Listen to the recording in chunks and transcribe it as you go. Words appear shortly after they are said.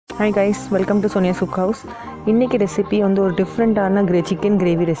Hi guys, welcome to Sonia's Cookhouse. இன்னைக்கு recipe வந்து ஒரு டிஃப்ரெண்டான சிக்கன்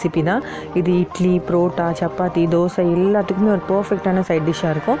கிரேவி ரெசிபி தான். இது இட்லி, புரோட்டா, சப்பாத்தி, தோசை எல்லாத்துக்குமே ஒரு பர்ஃபெக்டான சைட்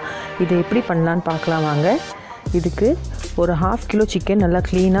டிஷ்ஷாக இருக்கும். இது எப்படி பண்ணலான்னு பார்க்கலாம் வாங்க. இதுக்கு ஒரு 1/2 கிலோ சிக்கன் நல்லா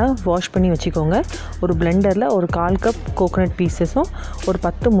க்ளீனாக வாஷ் பண்ணி வச்சுக்கோங்க. ஒரு பிளெண்டரில் ஒரு 1/4 கப் கோகோனட் பீசஸும் ஒரு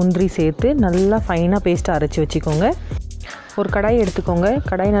 10 முந்திரி சேர்த்து நல்லா ஃபைனாக பேஸ்ட்டாக அரைச்சி வச்சுக்கோங்க. ஒரு கடாய் எடுத்துக்கோங்க.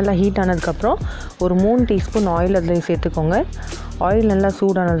 கடாய் நல்லா ஹீட் ஆனதுக்கப்புறம் ஒரு 3 டீஸ்பூன் ஆயில் அதில் சேர்த்துக்கோங்க. ஆயில் நல்லா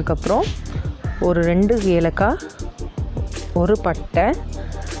சூடானதுக்கப்புறம் ஒரு 2 ஏலக்காய், ஒரு பட்டை,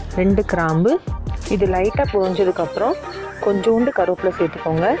 2 கிராம்பு, இது லைட்டாக பொரிஞ்சதுக்கப்புறம் கொஞ்சோண்டு கருவேப்பிலை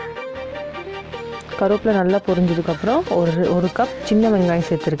சேர்த்துக்கோங்க. கருவேப்பிலை நல்லா பொரிஞ்சதுக்கப்புறம் ஒரு கப் சின்ன வெங்காயம்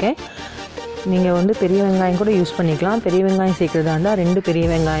சேர்த்துருக்கேன். நீங்கள் வந்து பெரிய வெங்காயம் கூட யூஸ் பண்ணிக்கலாம். பெரிய வெங்காயம் சேர்க்குறதா இருந்தால் 2 பெரிய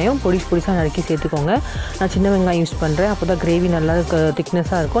வெங்காயம் பொடிசாக நறுக்கி சேர்த்துக்கோங்க. நான் சின்ன வெங்காயம் யூஸ் பண்ணுறேன். அப்போ தான் கிரேவி நல்லா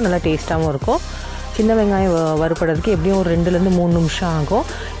திக்னஸாக இருக்கும், நல்லா டேஸ்ட்டாகவும் இருக்கும். சின்ன வெங்காயம் வறுப்படுறதுக்கு எப்படியும் ஒரு 2லேருந்து 3 நிமிஷம் ஆகும்.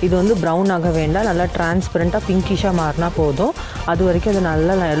 இது வந்து ப்ரௌன் ஆக வேண்டாம், நல்லா டிரான்ஸ்பரண்ட்டாக பிங்கிஷாக மாறினா போதும். அது வரைக்கும் அது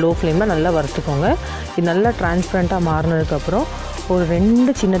நல்லா லோ ஃப்ளேமில் நல்லா வறுத்துக்கோங்க. இது நல்லா டிரான்ஸ்பரண்ட்டாக மாறினதுக்கப்புறம் ஒரு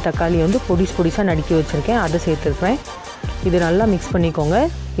 2 சின்ன தக்காளி வந்து பொடிசாக நறுக்கி வச்சுருக்கேன், அதை சேர்த்துருக்கேன். இது நல்லா மிக்ஸ் பண்ணிக்கோங்க.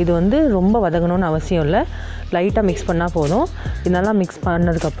 இது வந்து ரொம்ப வதங்கணும்னு அவசியம் இல்லை, லைட்டாக மிக்ஸ் பண்ணால் போதும். இது நல்லா மிக்ஸ்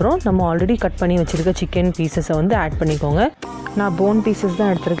பண்ணதுக்கப்புறம் நம்ம ஆல்ரெடி கட் பண்ணி வச்சுருக்க சிக்கன் பீசஸை வந்து ஆட் பண்ணிக்கோங்க. நான் போன் பீசஸ்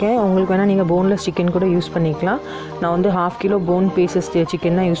தான் எடுத்திருக்கேன். உங்களுக்கு வேணால் நீங்கள் போன்லெஸ் சிக்கன் கூட யூஸ் பண்ணிக்கலாம். நான் வந்து 1/2 கிலோ போன் பீசஸ்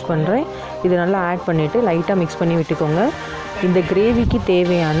சிக்கன் தான் யூஸ் பண்ணுறேன். இது நல்லா ஆட் பண்ணிவிட்டு லைட்டாக மிக்ஸ் பண்ணி விட்டுக்கோங்க. இந்த கிரேவிக்கு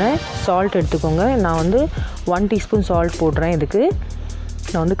தேவையான சால்ட் எடுத்துக்கோங்க. நான் வந்து 1 டீஸ்பூன் சால்ட் போடுறேன். இதுக்கு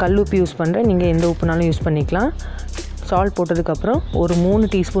நான் வந்து கல் உப்பு யூஸ் பண்ணுறேன், நீங்கள் எந்த உப்புனாலும் யூஸ் பண்ணிக்கலாம். சால்ட் போட்டதுக்கப்புறம் ஒரு 3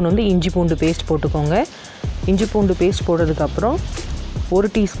 டீஸ்பூன் வந்து இஞ்சி பூண்டு பேஸ்ட் போட்டுக்கோங்க. இஞ்சி பூண்டு பேஸ்ட் போட்டதுக்கப்புறம் 1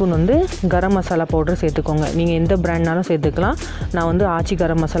 டீஸ்பூன் வந்து கரம் மசாலா பவுடர் சேர்த்துக்கோங்க. நீங்கள் எந்த பிராண்ட்னாலும் சேர்த்துக்கலாம். நான் வந்து ஆச்சி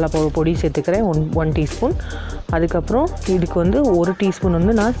கரம் மசாலா பொடி சேர்த்துக்கிறேன், 1 டீஸ்பூன். அதுக்கப்புறம் இதுக்கு வந்து 1 டீஸ்பூன்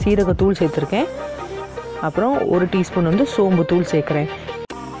வந்து நான் சீரகத்தூள் சேர்த்துருக்கேன். அப்புறம் 1 டீஸ்பூன் வந்து சோம்பு தூள் சேர்க்குறேன்.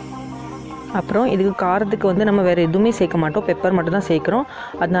 அப்புறம் இதுக்கு காரத்துக்கு வந்து நம்ம வேறு எதுவுமே சேர்க்க மாட்டோம், பெப்பர் மட்டும் தான் சேர்க்குறோம்.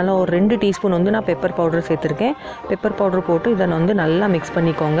 அதனால ஒரு 2 டீஸ்பூன் வந்து நான் பெப்பர் பவுடர் சேர்த்துருக்கேன். பெப்பர் பவுடர் போட்டு இதை வந்து நல்லா மிக்ஸ்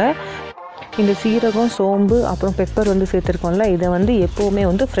பண்ணிக்கோங்க. இந்த சீரகம், சோம்பு, அப்புறம் பெப்பர் வந்து சேர்த்துருக்கோம்ல, இதை வந்து எப்போவுமே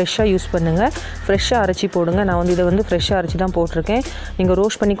வந்து ஃப்ரெஷ்ஷாக யூஸ் பண்ணுங்கள். ஃப்ரெஷ்ஷாக அரைச்சி போடுங்க. நான் வந்து இதை வந்து ஃப்ரெஷ்ஷாக அரைச்சி தான் போட்டிருக்கேன். நீங்கள்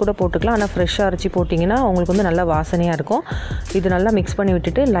ரோஸ்ட் பண்ணி கூட போட்டுக்கலாம், ஆனால் ஃப்ரெஷ்ஷாக அரைச்சி போட்டிங்கன்னா உங்களுக்கு வந்து நல்லா வாசனையாக இருக்கும். இது நல்லா மிக்ஸ் பண்ணி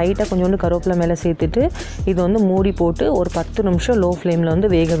விட்டுட்டு லைட்டாக கொஞ்சோண்டு கருவேப்பிலை மேலே சேர்த்துட்டு இது வந்து மூடி போட்டு ஒரு 10 நிமிஷம் லோ ஃப்ளேமில் வந்து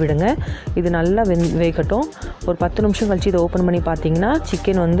வேக விடுங்க. இது நல்லா வேகட்டும். ஒரு 10 நிமிஷம் கழித்து இதை ஓப்பன் பண்ணி பார்த்தீங்கன்னா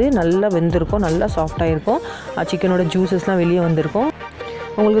சிக்கன் வந்து நல்லா வெந்திருக்கும், நல்லா சாஃப்டாக இருக்கும். சிக்கனோட ஜூஸஸ்லாம் வெளியே வந்திருக்கும்.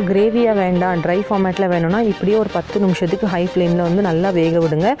 உங்களுக்கு கிரேவியாக வேண்டாம், ட்ரை ஃபார்மேட்டில் வேணும்னா இப்படியே ஒரு 10 நிமிஷத்துக்கு ஹை ஃப்ளேமில் வந்து நல்லா வேக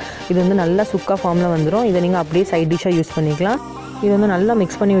விடுங்க. இது வந்து நல்லா சுக்கா ஃபார்மில் வந்துடும். இதை நீங்கள் அப்படியே சைட் டிஷ்ஷாக யூஸ் பண்ணிக்கலாம். இது வந்து நல்லா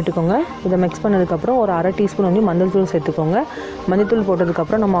மிக்ஸ் பண்ணி விட்டுக்கோங்க. இதை மிக்ஸ் பண்ணதுக்கப்புறம் ஒரு 1/2 டீஸ்பூன் வந்து மஞ்சள் தூள் சேர்த்துக்கோங்க. மஞ்சள் தூள்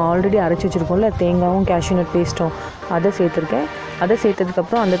போட்டதுக்கப்புறம் நம்ம ஆல்ரெடி அரைச்சி வச்சுருக்கோம்ல தேங்காயும் cashew nut பேஸ்ட்டும், அதை சேர்த்துருக்கேன். அதை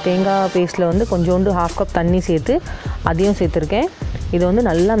சேர்த்ததுக்கப்புறம் அந்த தேங்காய் பேஸ்ட்டில் வந்து கொஞ்சோண்டு 1/2 கப் தண்ணி சேர்த்து அதையும் சேர்த்துருக்கேன். இதை வந்து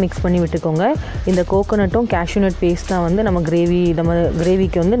நல்லா மிக்ஸ் பண்ணி விட்டுக்கோங்க. இந்த கோகோனட்டும் cashew nut பேஸ்ட் தான் வந்து நம்ம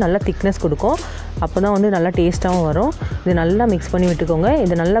கிரேவிக்கு வந்து நல்லா திக்னஸ் கொடுக்கும். அப்போ தான் வந்து நல்லா டேஸ்ட்டாகவும் வரும். இது நல்லா மிக்ஸ் பண்ணி விட்டுக்கோங்க.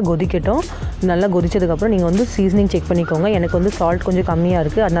 இது நல்லா கொதிக்கட்டும். நல்லா கொதிச்சதுக்கப்புறம் நீங்கள் வந்து சீசனிங் செக் பண்ணிக்கோங்க. எனக்கு வந்து சால்ட் கொஞ்சம் கம்மியாக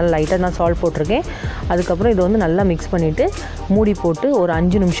இருக்குது, அதனால் லைட்டாக நான் சால்ட் போட்டிருக்கேன். அதுக்கப்புறம் இதை வந்து நல்லா மிக்ஸ் பண்ணிவிட்டு மூடி போட்டு ஒரு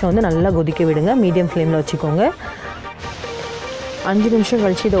 5 நிமிஷம் வந்து நல்லா கொதிக்க விடுங்க. மீடியம் ஃப்ளேமில் வச்சுக்கோங்க. 5 நிமிஷம்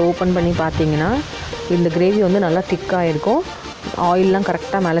கழித்து இதை ஓப்பன் பண்ணி பார்த்தீங்கன்னா இந்த கிரேவி வந்து நல்லா திக்காக இருக்கும். ஆயிலெலாம்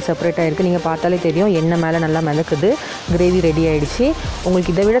கரெக்டாக மேலே செப்பரேட் ஆகிருக்கு. நீங்கள் பார்த்தாலே தெரியும், எண்ணெய் மேலே நல்லா மிதக்குது. கிரேவி ரெடி ஆகிடுச்சு.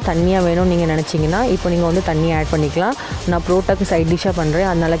 உங்களுக்கு இதை விட தண்ணியாக வேணும்னு நீங்கள் நினச்சிங்கன்னா இப்போ நீங்கள் வந்து தண்ணி ஆட் பண்ணிக்கலாம். நான் புரோட்டாக்கு சைட் டிஷ்ஷாக பண்ணுறேன்,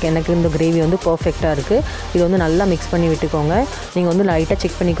 அதனால எனக்கு இந்த கிரேவி வந்து பர்ஃபெக்டாக இருக்குது. இது வந்து நல்லா மிக்ஸ் பண்ணி விட்டுக்கோங்க. நீங்கள் வந்து லைட்டாக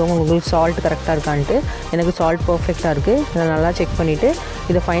செக் பண்ணிக்கோங்க உங்களுக்கு சால்ட் கரெக்டாக இருக்கான்ட்டு. எனக்கு சால்ட் பர்ஃபெக்டாக இருக்குது. இதை நல்லா செக் பண்ணிவிட்டு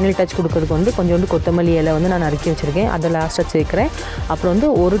இதை ஃபைனல் டச் கொடுக்கறதுக்கு வந்து கொஞ்சோண்டு கொத்தமல்லி இலை வந்து நான் நறுக்கி வச்சுருக்கேன், அதை லாஸ்ட்டாக சேர்க்குறேன். அப்புறம் வந்து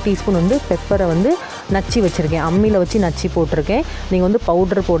 1 டீஸ்பூன் வந்து பெப்பரை வந்து நச்சு வச்சுருக்கேன், அம்மியில் வச்சு நச்சு போட்டிருக்கேன். நீங்கள் வந்து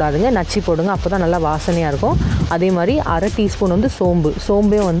பவுடர் போடாதுங்க, நச்சு போடுங்க, அப்போ தான் நல்லா வாசனையாக இருக்கும். அதே மாதிரி 1/2 டீஸ்பூன் வந்து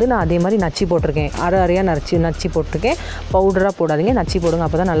சோம்பையும் வந்து நான் அதே மாதிரி நச்சு போட்டிருக்கேன், அரையாக நச்சு போட்டிருக்கேன். பவுடராக போடாதீங்க, நச்சு போடுங்க,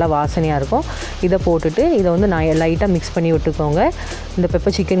 அப்போ தான் நல்லா வாசனையாக இருக்கும். இதை போட்டுட்டு இதை வந்து நான் லைட்டாக மிக்ஸ் பண்ணி விட்டுக்கோங்க. இந்த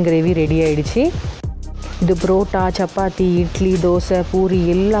பெப்பர் சிக்கன் கிரேவி ரெடி ஆகிடுச்சு. இது புரோட்டா, சப்பாத்தி, இட்லி, தோசை, பூரி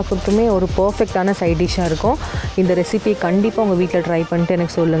எல்லாத்துக்குமே ஒரு பர்ஃபெக்டான சைட் டிஷ்ஷாக இருக்கும். இந்த ரெசிபி கண்டிப்பாக உங்கள் வீட்டில் ட்ரை பண்ணிட்டு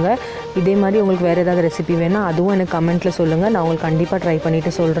எனக்கு சொல்லுங்கள். இதே மாதிரி உங்களுக்கு வேறு ஏதாவது ரெசிபி வேணால் அதுவும் எனக்கு கமெண்ட்டில் சொல்லுங்கள், நான் உங்களுக்கு கண்டிப்பாக ட்ரை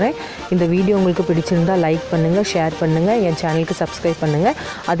பண்ணிவிட்டு சொல்கிறேன். இந்த வீடியோ உங்களுக்கு பிடிச்சிருந்தால் லைக் பண்ணுங்கள், ஷேர் பண்ணுங்கள், என் சேனலுக்கு சப்ஸ்கிரைப் பண்ணுங்கள்.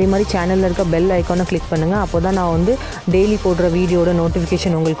 அதே மாதிரி சேனலில் இருக்க பெல் ஐக்கானை கிளிக் பண்ணுங்கள். அப்போ தான் நான் வந்து டெய்லி போடுற வீடியோட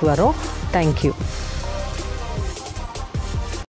நோட்டிஃபிகேஷன் உங்களுக்கு வரும். தேங்க்யூ.